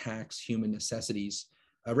brass tacks human necessities.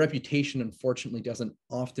 Reputation, unfortunately, doesn't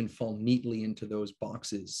often fall neatly into those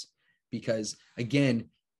boxes because, again,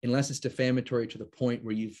 unless it's defamatory to the point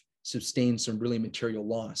where you've sustained some really material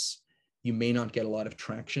loss, you may not get a lot of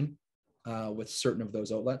traction with certain of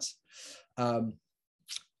those outlets.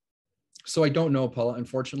 So I don't know, Paula,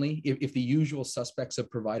 unfortunately, if the usual suspects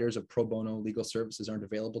of providers of pro bono legal services aren't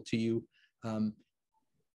available to you,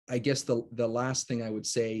 I guess the last thing I would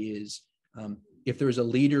say is if there's a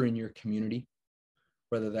leader in your community,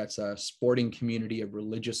 whether that's a sporting community, a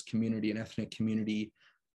religious community, an ethnic community,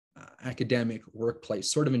 academic,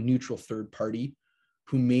 workplace, sort of a neutral third party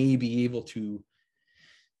who may be able to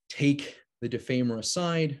take the defamer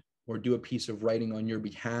aside or do a piece of writing on your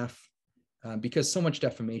behalf, because so much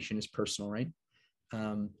defamation is personal, right?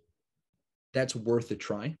 That's worth a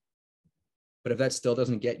try. But if that still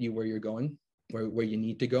doesn't get you where you're going, where you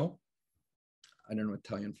need to go, I don't know what to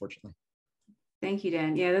tell you, unfortunately. Thank you,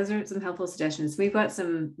 Dan. Yeah, those are some helpful suggestions. We've got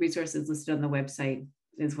some resources listed on the website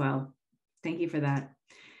as well. Thank you for that.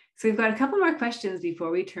 So we've got a couple more questions before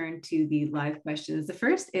we turn to the live questions. The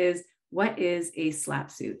first is, what is a SLAPP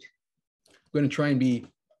suit? I'm going to try and be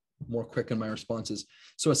more quick in my responses.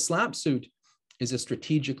 So a SLAPP suit is a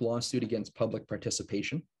strategic lawsuit against public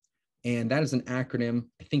participation. And that is an acronym.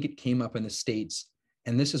 I think it came up in the States.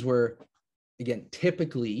 And this is where, again,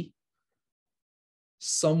 typically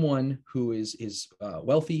someone who is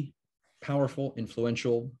wealthy, powerful,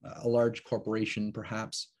 influential, a large corporation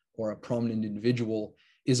perhaps, or a prominent individual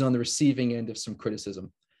is on the receiving end of some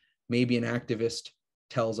criticism. Maybe an activist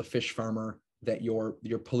tells a fish farmer that you're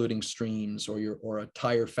polluting streams, or a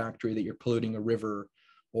tire factory that you're polluting a river,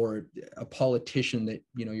 or a politician that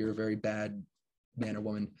you're a very bad man or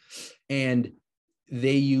woman, and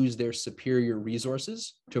they use their superior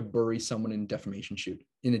resources to bury someone in a defamation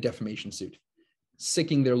suit,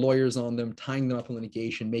 sicking their lawyers on them, tying them up in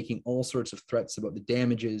litigation, making all sorts of threats about the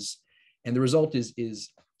damages, and the result is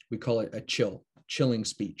we call it a chilling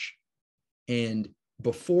speech. And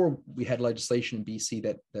before we had legislation in BC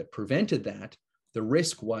that prevented that, the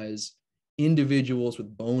risk was individuals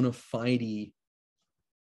with bona fide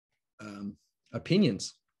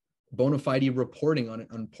opinions, bona fide reporting on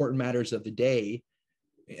important matters of the day,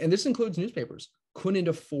 and this includes newspapers, couldn't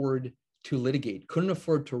afford to litigate, couldn't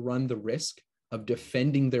afford to run the risk of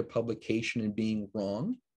defending their publication and being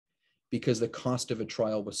wrong because the cost of a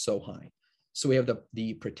trial was so high. So we have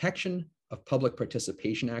the Protection of Public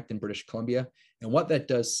Participation Act in British Columbia. And what that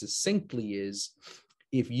does succinctly is,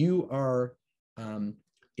 if you are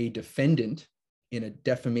a defendant in a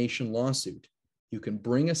defamation lawsuit, you can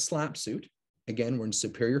bring a SLAPP suit. Again, we're in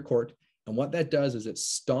superior court. And what that does is it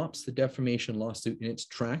stops the defamation lawsuit in its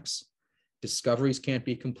tracks. Discoveries can't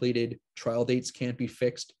be completed, trial dates can't be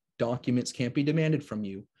fixed, documents can't be demanded from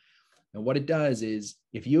you. And what it does is,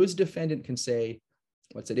 if you as a defendant can say,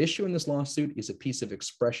 what's at issue in this lawsuit is a piece of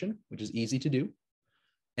expression, which is easy to do,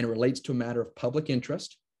 and it relates to a matter of public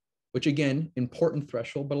interest, which again, important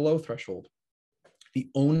threshold, but a low threshold. The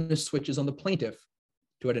onus switches on the plaintiff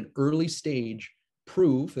to, at an early stage,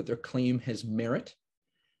 prove that their claim has merit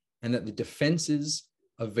and that the defenses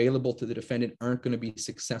available to the defendant aren't going to be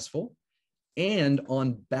successful. And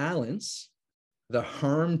on balance, the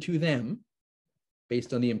harm to them,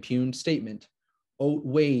 based on the impugned statement,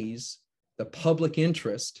 outweighs the public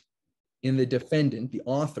interest in the defendant, the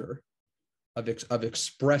author, of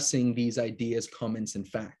expressing these ideas, comments, and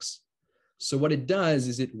facts. So what it does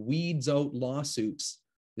is it weeds out lawsuits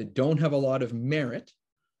that don't have a lot of merit,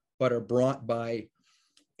 but are brought by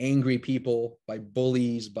angry people, by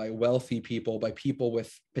bullies, by wealthy people, by people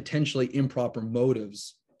with potentially improper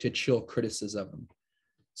motives to chill criticism of them.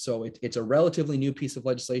 So it's a relatively new piece of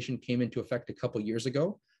legislation, came into effect a couple of years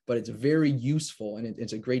ago, but it's very useful, and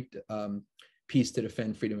it's a great piece to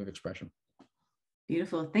defend freedom of expression.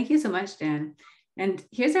 Beautiful. Thank you so much, Dan. And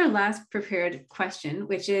here's our last prepared question,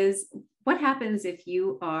 which is, what happens if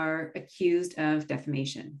you are accused of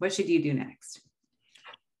defamation? What should you do next?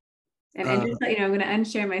 And just, I'm going to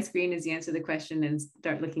unshare my screen as you answer the question and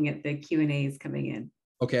start looking at the Q&As coming in.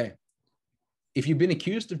 Okay. If you've been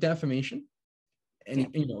accused of defamation, and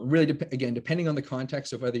really, again, depending on the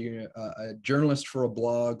context of whether you're a journalist for a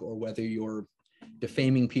blog or whether you're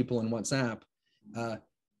defaming people on WhatsApp,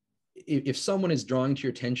 if someone is drawing to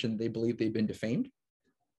your attention, they believe they've been defamed.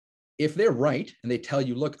 If they're right and they tell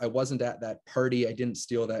you, look, I wasn't at that party, I didn't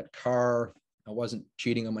steal that car, I wasn't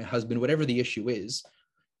cheating on my husband, whatever the issue is,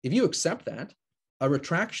 if you accept that, a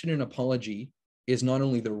retraction and apology is not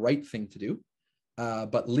only the right thing to do,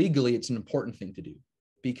 but legally it's an important thing to do,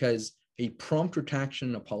 because a prompt retraction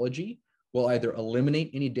and apology will either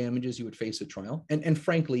eliminate any damages you would face at trial, and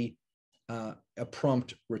frankly, a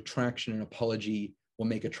prompt retraction and apology will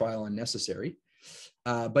make a trial unnecessary.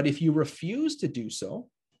 But if you refuse to do so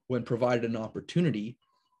when provided an opportunity,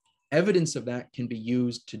 evidence of that can be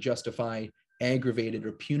used to justify aggravated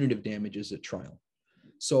or punitive damages at trial.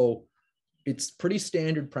 So it's pretty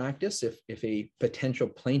standard practice if a potential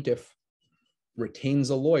plaintiff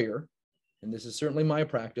retains a lawyer, and this is certainly my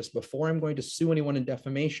practice, before I'm going to sue anyone in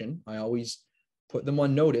defamation, I always put them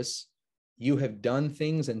on notice. You have done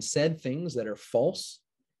things and said things that are false,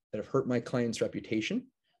 that have hurt my client's reputation.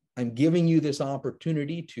 I'm giving you this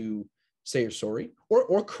opportunity to say you're sorry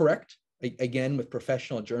or correct. Again, with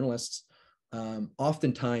professional journalists,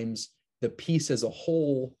 oftentimes the piece as a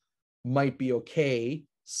whole might be okay,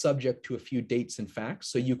 subject to a few dates and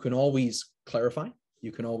facts. So you can always clarify,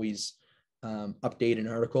 you can always update an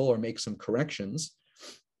article or make some corrections.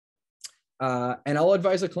 And I'll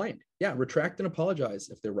advise a client, retract and apologize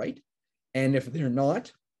if they're right. And if they're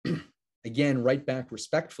not, again, write back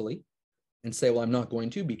respectfully and say, well, I'm not going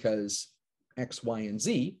to because X, Y, and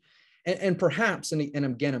Z. And perhaps, and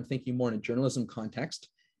again, I'm thinking more in a journalism context,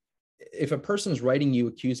 if a person is writing you,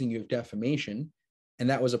 accusing you of defamation, and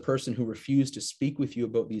that was a person who refused to speak with you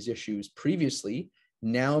about these issues previously,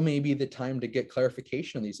 now may be the time to get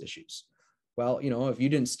clarification on these issues. Well, if you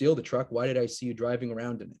didn't steal the truck, why did I see you driving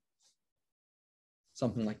around in it?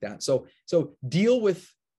 Something like that. So deal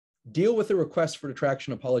with the request for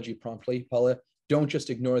retraction apology promptly, Paula. Don't just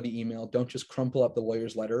ignore the email. Don't just crumple up the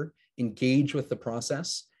lawyer's letter. Engage with the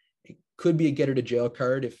process. It could be a get out of jail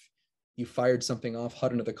card if you fired something off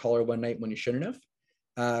hot under the collar one night when you shouldn't have.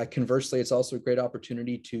 Conversely, it's also a great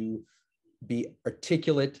opportunity to be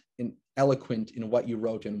articulate and eloquent in what you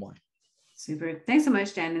wrote and why. Super. Thanks so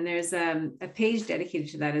much, Dan. And there's a page dedicated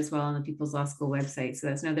to that as well on the People's Law School website. So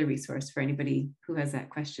that's another resource for anybody who has that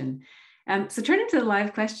question. So turning to the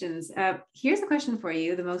live questions, here's a question for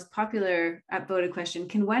you. The most popular voted question: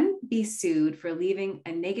 can one be sued for leaving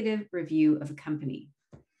a negative review of a company?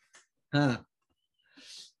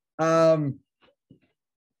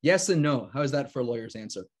 Yes and no. How is that for a lawyer's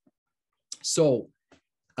answer? So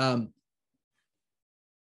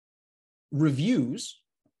reviews,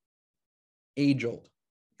 age old.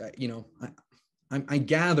 I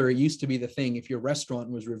gather it used to be the thing. If your restaurant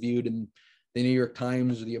was reviewed in the New York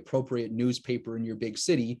Times or the appropriate newspaper in your big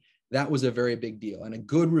city, that was a very big deal. And a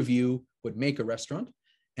good review would make a restaurant,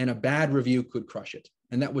 and a bad review could crush it.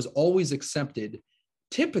 And that was always accepted,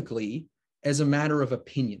 typically, as a matter of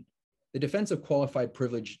opinion. The defense of qualified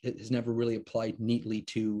privilege has never really applied neatly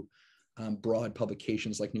to broad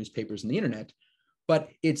publications like newspapers and the internet, but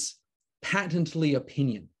it's patently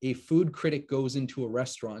opinion. A food critic goes into a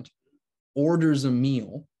restaurant, orders a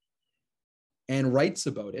meal, and writes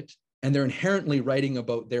about it, and they're inherently writing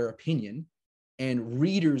about their opinion, and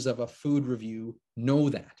readers of a food review know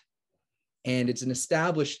that. And it's an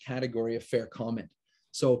established category of fair comment.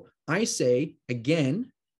 So I say,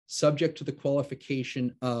 again, subject to the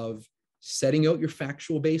qualification of setting out your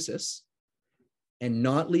factual basis and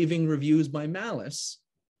not leaving reviews by malice,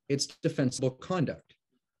 it's defensible conduct.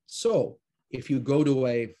 So if you go to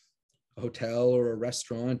a hotel or a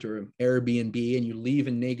restaurant or an Airbnb and you leave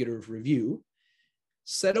a negative review,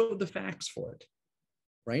 set out the facts for it,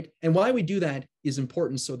 right? And why we do that is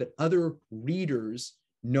important so that other readers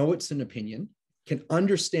know it's an opinion, can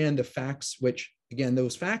understand the facts, which, again,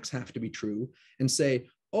 those facts have to be true, and say,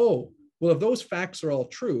 oh, well, if those facts are all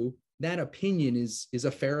true, that opinion is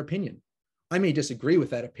a fair opinion. I may disagree with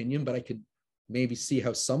that opinion, but I could maybe see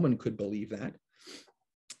how someone could believe that.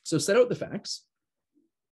 So set out the facts.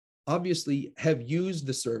 Obviously, have used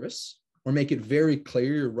the service, or make it very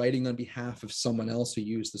clear you're writing on behalf of someone else who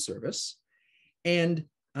used the service. And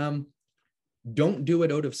don't do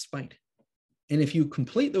it out of spite. And if you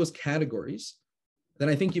complete those categories, then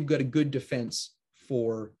I think you've got a good defense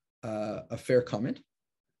for a fair comment.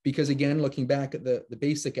 Because again, looking back at the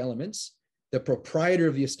basic elements, the proprietor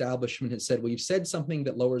of the establishment has said, well, you've said something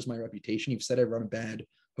that lowers my reputation. You've said I run a bad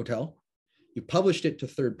hotel. You published it to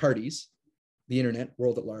third parties, the internet,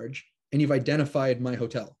 world at large, and you've identified my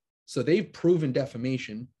hotel. So they've proven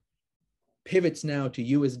defamation, pivots now to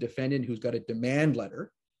you as a defendant who's got a demand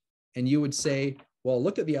letter. And you would say, well,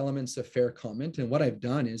 look at the elements of fair comment. And what I've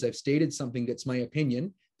done is I've stated something that's my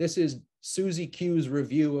opinion. This is Susie Q's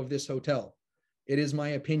review of this hotel. It is my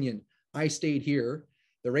opinion. I stayed here.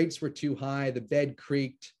 The rates were too high. The bed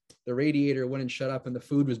creaked. The radiator wouldn't shut up and the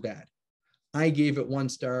food was bad. I gave it 1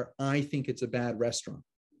 star. I think it's a bad restaurant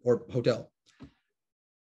or hotel.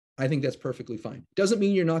 I think that's perfectly fine. Doesn't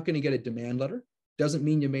mean you're not going to get a demand letter. Doesn't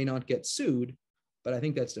mean you may not get sued, but I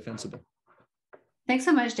think that's defensible. Thanks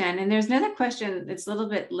so much, Dan. And there's another question that's a little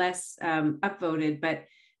bit less upvoted, but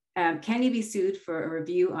can you be sued for a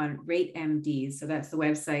review on RateMD? So that's the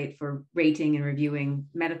website for rating and reviewing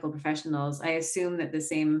medical professionals. I assume that the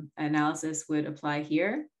same analysis would apply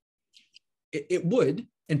here. It would,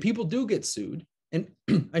 and people do get sued. And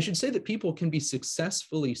I should say that people can be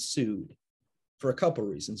successfully sued for a couple of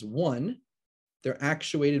reasons. One, they're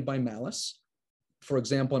actuated by malice. For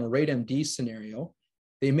example, in a RateMD scenario,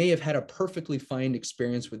 they may have had a perfectly fine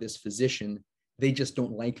experience with this physician. They just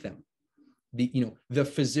don't like them. The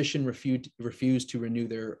physician refused to renew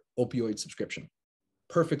their opioid subscription.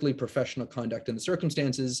 Perfectly professional conduct in the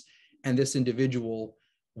circumstances, and this individual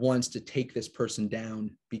wants to take this person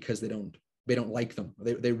down because they don't like them.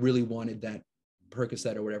 They really wanted that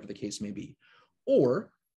Percocet or whatever the case may be.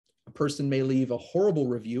 Or a person may leave a horrible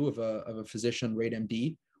review of a physician on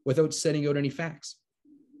RateMD without setting out any facts,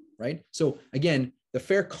 right? So again, the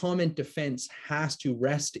fair comment defense has to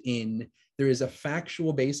rest in there is a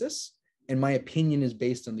factual basis and my opinion is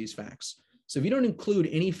based on these facts. So if you don't include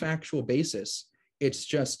any factual basis, it's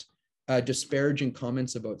just disparaging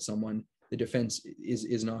comments about someone, the defense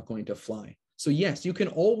is not going to fly. So yes, you can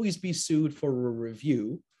always be sued for a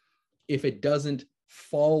review if it doesn't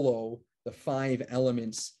follow the 5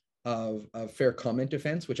 elements of fair comment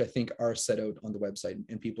defense, which I think are set out on the website,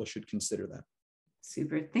 and people should consider that.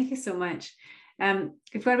 Super. Thank you so much.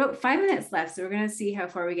 We've got about 5 minutes left, so we're going to see how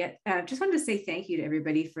far we get. Just wanted to say thank you to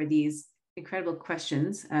everybody for these incredible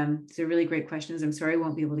questions. They're really great questions. I'm sorry I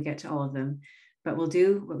won't be able to get to all of them, but we'll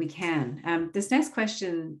do what we can. This next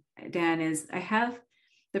question, Dan, is I have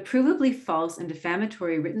the provably false and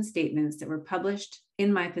defamatory written statements that were published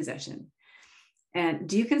in my possession. And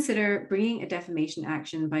do you consider bringing a defamation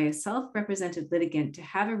action by a self-represented litigant to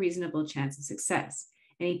have a reasonable chance of success?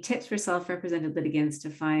 Any tips for self-represented litigants to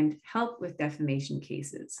find help with defamation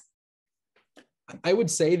cases? I would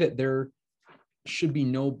say that there should be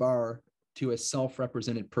no bar to a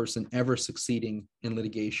self-represented person ever succeeding in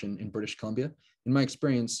litigation in British Columbia. In my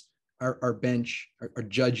experience, our bench, our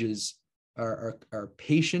judges are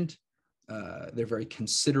patient, they're very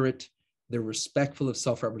considerate, they're respectful of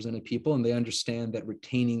self-represented people, and they understand that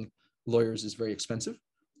retaining lawyers is very expensive,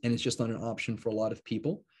 and it's just not an option for a lot of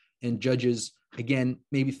people. And judges, again,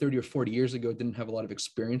 maybe 30 or 40 years ago, didn't have a lot of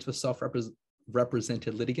experience with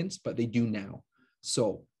self-represented litigants, but they do now.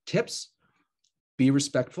 So tips, be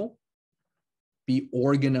respectful, be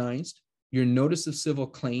organized. Your notice of civil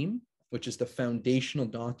claim, which is the foundational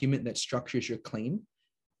document that structures your claim,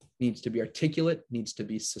 needs to be articulate, needs to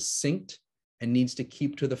be succinct, and needs to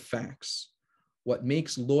keep to the facts. What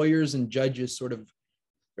makes lawyers and judges sort of,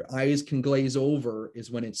 their eyes can glaze over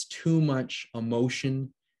is when it's too much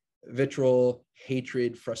emotion, vitriol,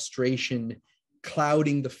 hatred, frustration,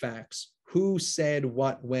 clouding the facts. Who said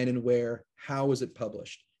what, when, and where? How was it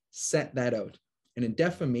published? Set that out. And in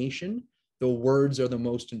defamation, the words are the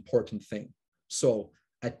most important thing. So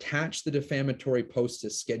attach the defamatory posts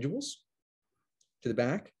as schedules to the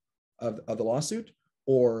back of the lawsuit,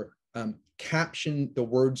 or caption the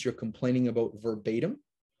words you're complaining about verbatim.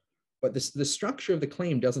 But the structure of the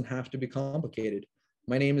claim doesn't have to be complicated.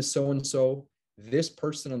 My name is so-and-so. This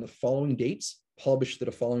person on the following dates published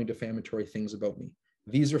the following defamatory things about me.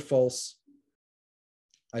 These are false.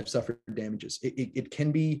 I've suffered damages. It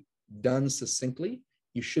can be done succinctly.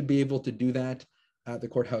 You should be able to do that at the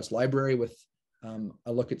courthouse library with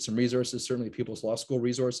a look at some resources, certainly People's Law School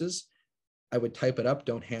resources. I would type it up,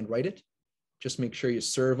 don't handwrite it. Just make sure you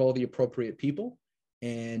serve all the appropriate people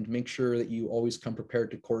and make sure that you always come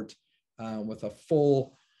prepared to court with a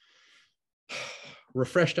full,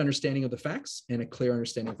 refreshed understanding of the facts and a clear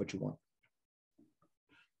understanding of what you want.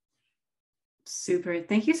 Super.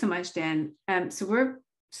 Thank you so much, Dan. So we're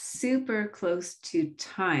super close to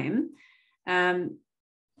time. I'm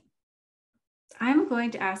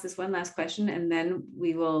going to ask this one last question and then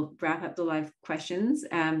we will wrap up the live questions.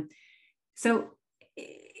 So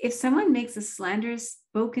if someone makes a slanderous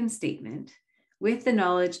spoken statement with the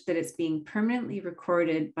knowledge that it's being permanently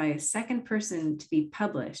recorded by a second person to be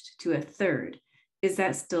published to a third, is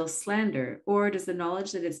that still slander, or does the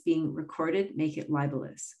knowledge that it's being recorded make it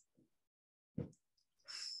libelous?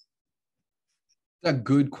 A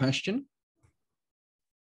good question.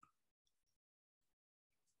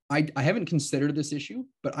 I haven't considered this issue,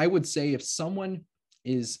 but I would say if someone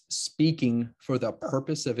is speaking for the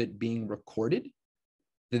purpose of it being recorded,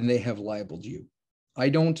 then they have libeled you. I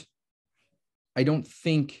don't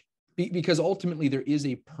think, because ultimately there is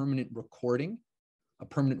a permanent recording, a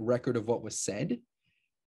permanent record of what was said,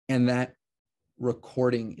 and that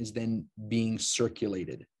recording is then being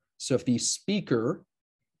circulated. So if the speaker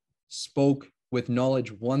spoke with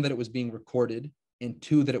knowledge, one, that it was being recorded, and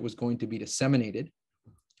two, that it was going to be disseminated,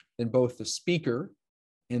 then both the speaker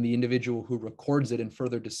and the individual who records it and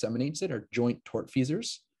further disseminates it are joint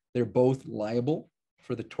tortfeasors. They're both liable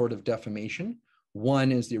for the tort of defamation.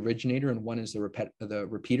 One is the originator and one is the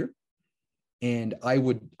repeater. And I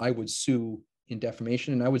would sue in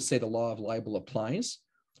defamation, and I would say the law of libel applies.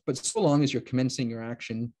 But so long as you're commencing your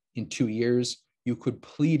action in 2 years, you could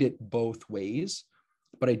plead it both ways.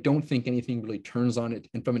 But I don't think anything really turns on it.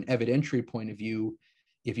 And from an evidentiary point of view,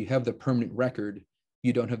 if you have the permanent record,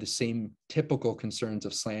 you don't have the same typical concerns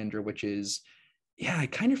of slander, which is, yeah, I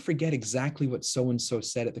kind of forget exactly what so-and-so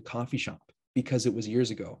said at the coffee shop because it was years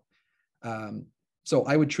ago. So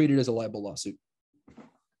I would treat it as a libel lawsuit.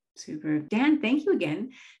 Super. Dan, thank you again.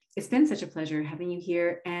 It's been such a pleasure having you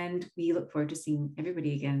here, and we look forward to seeing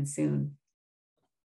everybody again soon.